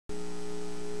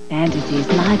Fantasies,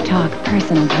 live talk,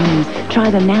 personal dreams. Try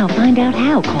them now. Find out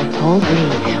how. Call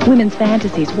toll-free. Women's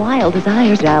fantasies, wild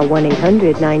desires. Dial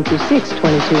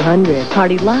 1-800-926-2200.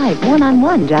 Party live,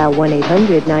 one-on-one. Dial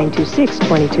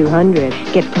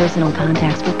 1-800-926-2200. Get personal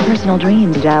contacts for personal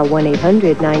dreams. Dial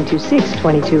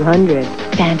 1-800-926-2200.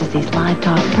 Fantasies, live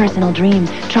talk, personal dreams.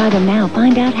 Try them now.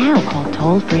 Find out how. Call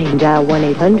toll-free. Dial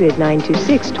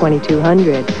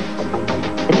 1-800-926-2200.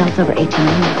 Adults over 18.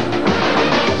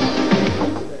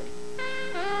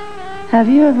 Have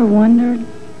you ever wondered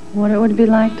what it would be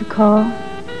like to call?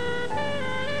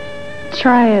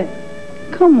 Try it.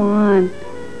 Come on.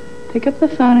 Pick up the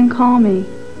phone and call me.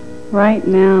 Right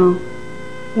now.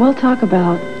 We'll talk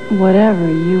about whatever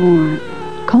you want.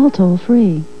 Call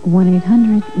toll-free.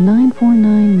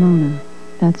 1-800-949-MONA.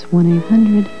 That's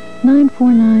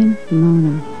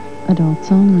 1-800-949-MONA.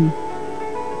 Adults only.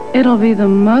 It'll be the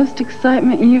most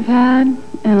excitement you've had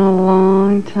in a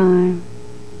long time.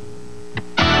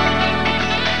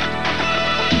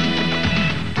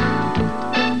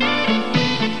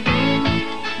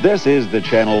 This is the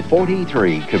Channel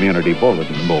 43 Community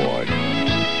Bulletin Board.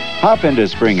 Hop into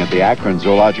spring at the Akron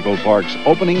Zoological Park's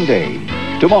opening day,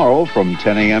 tomorrow from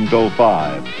 10 a.m. till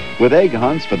 5, with egg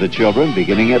hunts for the children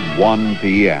beginning at 1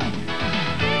 p.m.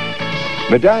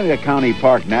 Medina County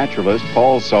Park naturalist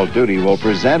Paul Salduti will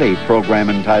present a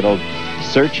program entitled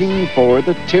Searching for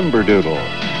the Timberdoodle,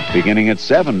 beginning at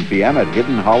 7 p.m. at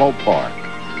Hidden Hollow Park.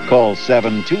 Call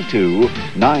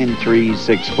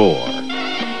 722-9364.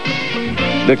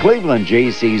 The Cleveland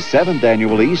Jaycees' 7th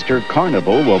Annual Easter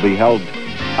Carnival will be held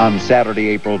on Saturday,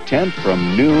 April 10th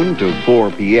from noon to 4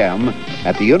 p.m.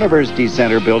 at the University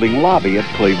Center building lobby at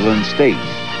Cleveland State.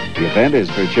 The event is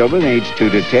for children aged 2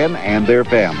 to 10 and their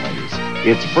families.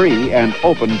 It's free and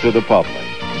open to the public.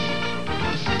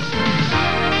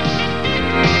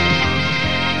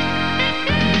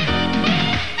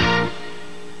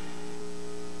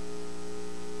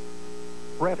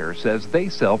 Fredder says they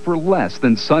sell for less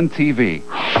than Sun TV.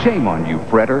 Shame on you,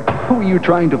 Fredder. Who are you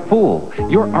trying to fool?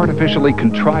 Your artificially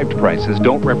contrived prices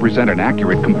don't represent an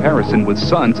accurate comparison with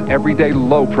Sun's everyday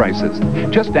low prices.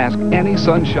 Just ask any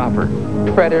Sun shopper.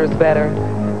 Fredder is better?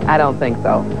 I don't think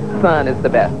so. Sun is the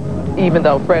best. Even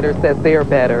though Fredder says they're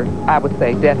better, I would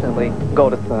say definitely go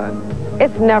to Sun.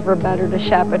 It's never better to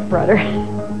shop at Fredder.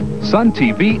 Sun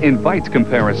TV invites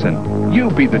comparison. You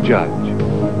be the judge.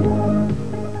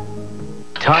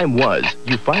 Time was,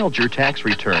 you filed your tax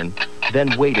return,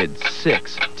 then waited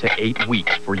 6 to 8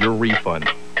 weeks for your refund.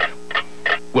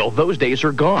 Well, those days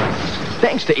are gone.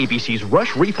 Thanks to ABC's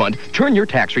Rush Refund, turn your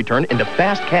tax return into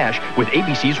fast cash with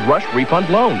ABC's Rush Refund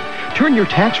Loan. Turn your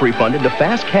tax refund into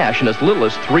fast cash in as little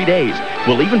as 3 days.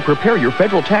 We'll even prepare your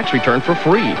federal tax return for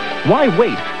free. Why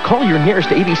wait? Call your nearest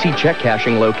ABC check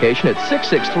cashing location at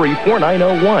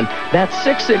 663-4901. That's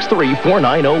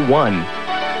 663-4901.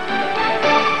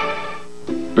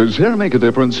 Does hair make a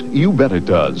difference? You bet it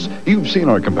does. You've seen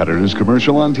our competitors'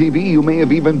 commercial on TV. You may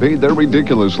have even paid their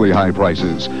ridiculously high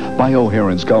prices. Bio Hair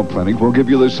and Scalp Clinic will give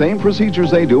you the same procedures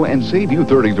they do and save you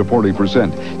 30 to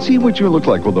 40%. See what you look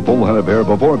like with a full head of hair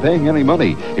before paying any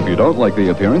money. If you don't like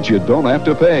the appearance, you don't have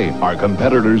to pay. Our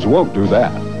competitors won't do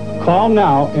that. Call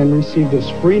now and receive this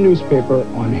free newspaper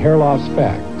on hair loss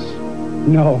facts.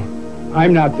 No,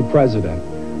 I'm not the president.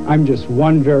 I'm just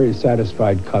one very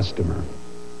satisfied customer.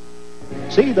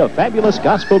 See the fabulous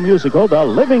gospel musical, The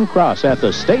Living Cross, at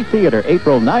the State Theater,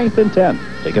 April 9th and 10th.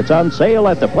 Tickets on sale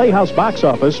at the Playhouse box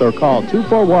office or call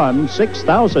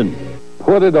 241-6000.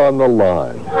 Put it on the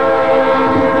line.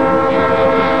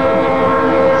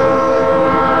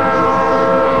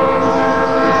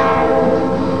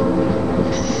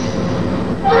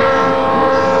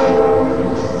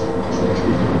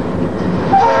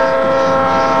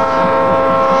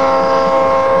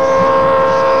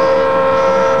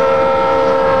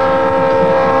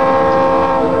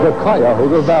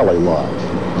 Cuyahoga Valley Line.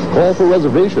 Call for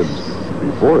reservations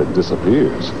before it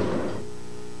disappears.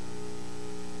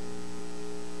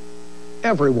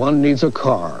 Everyone needs a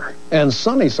car, and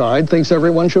Sunnyside thinks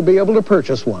everyone should be able to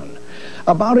purchase one.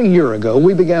 About a year ago,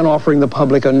 we began offering the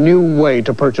public a new way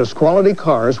to purchase quality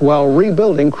cars while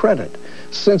rebuilding credit.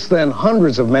 Since then,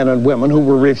 hundreds of men and women who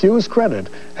were refused credit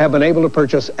have been able to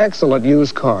purchase excellent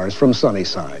used cars from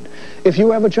Sunnyside. If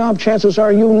you have a job, chances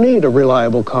are you need a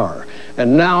reliable car.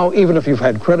 And now, even if you've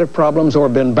had credit problems or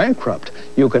been bankrupt,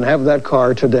 you can have that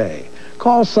car today.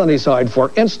 Call Sunnyside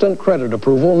for instant credit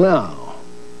approval now.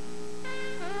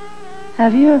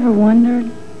 Have you ever wondered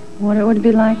what it would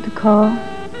be like to call?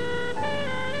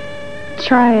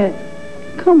 Try it.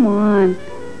 Come on.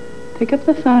 Pick up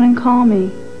the phone and call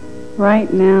me.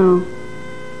 Right now.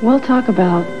 We'll talk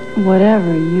about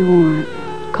whatever you want.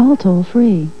 Call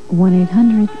toll-free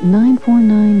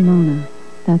 1-800-949-MONA.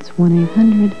 That's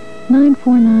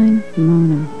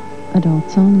 1-800-949-MONA.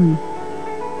 Adults only.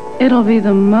 It'll be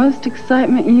the most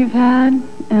excitement you've had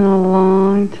in a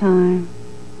long time.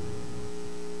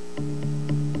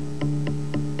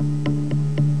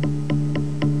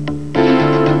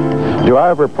 Do I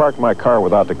ever park my car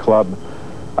without the club?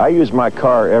 I use my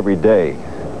car every day.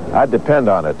 I depend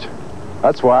on it.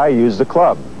 That's why I use the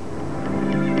club.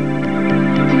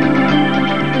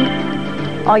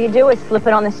 All you do is slip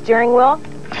it on the steering wheel,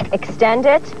 extend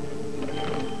it,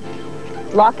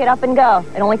 lock it up and go.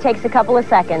 It only takes a couple of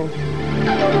seconds.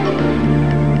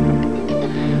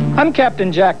 I'm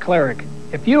Captain Jack Cleric.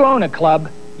 If you own a club,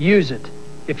 use it.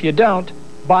 If you don't,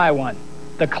 buy one.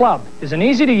 The club is an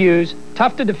easy-to-use,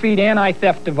 tough-to-defeat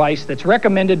anti-theft device that's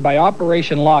recommended by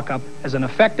Operation Lockup as an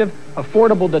effective,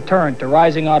 affordable deterrent to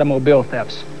rising automobile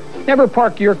thefts. Never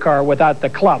park your car without the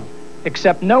club.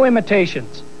 Accept no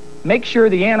imitations. Make sure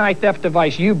the anti-theft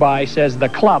device you buy says the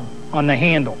club on the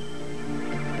handle.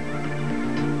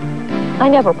 I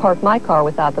never park my car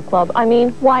without the club. I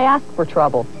mean, why ask for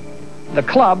trouble? The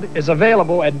club is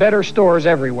available at better stores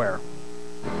everywhere.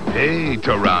 Hey,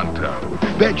 Toronto.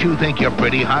 Bet you think you're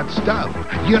pretty hot stuff.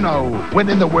 You know,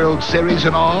 winning the World Series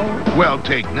and all? Well,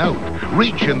 take note.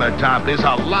 Reaching the top is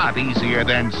a lot easier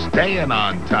than staying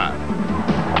on top.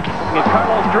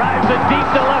 Carlos drives it deep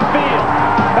to left field.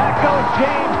 Back goes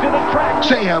James to the track.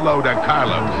 Say hello to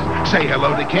Carlos. Say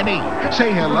hello to Kenny.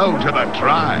 Say hello to the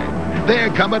Tribe.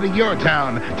 They're coming to your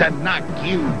town to knock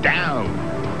you down.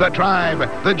 The Tribe,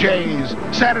 the Jays,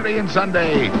 Saturday and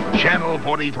Sunday, Channel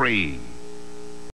 43.